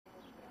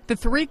The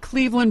three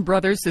Cleveland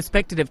brothers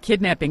suspected of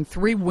kidnapping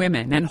three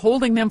women and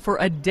holding them for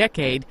a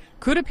decade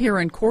could appear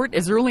in court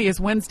as early as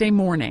Wednesday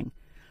morning.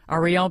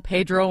 Ariel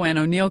Pedro and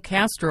O'Neill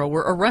Castro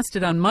were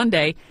arrested on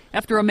Monday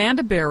after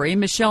Amanda Berry,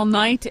 Michelle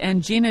Knight,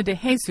 and Gina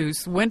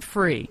DeJesus went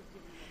free.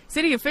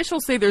 City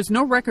officials say there's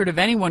no record of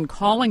anyone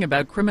calling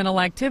about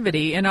criminal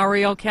activity in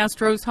Ariel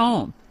Castro's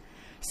home.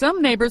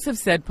 Some neighbors have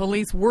said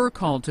police were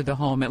called to the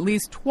home at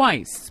least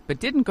twice, but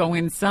didn't go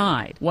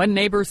inside. One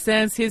neighbor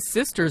says his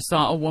sister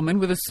saw a woman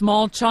with a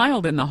small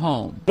child in the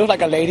home. It was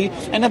like a lady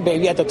and a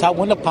baby at the top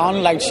window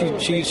pounding like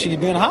she's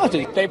being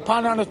hostage. They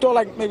pounded on the door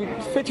like maybe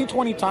 15,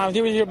 20 times.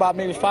 They were here about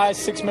maybe 5,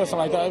 6 minutes,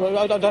 something like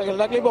that.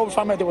 Like maybe over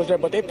 5 minutes they was there,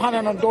 but they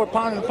pounded on the door,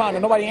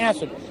 pounding. Nobody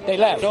answered. They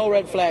left. No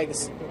red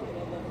flags.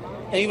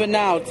 And even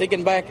now,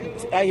 thinking back,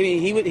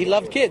 he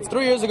loved kids.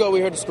 3 years ago we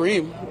heard a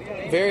scream,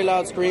 very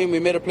loud scream. We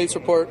made a police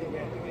report,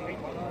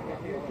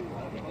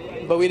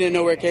 but we didn't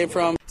know where it came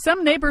from.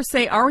 Some neighbors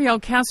say Ariel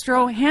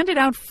Castro handed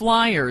out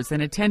flyers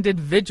and attended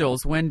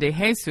vigils when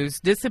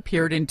DeJesus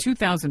disappeared in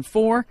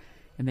 2004,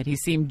 and that he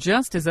seemed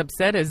just as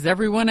upset as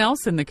everyone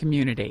else in the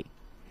community.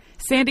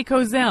 Sandy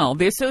Kozel,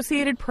 The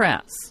Associated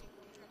Press.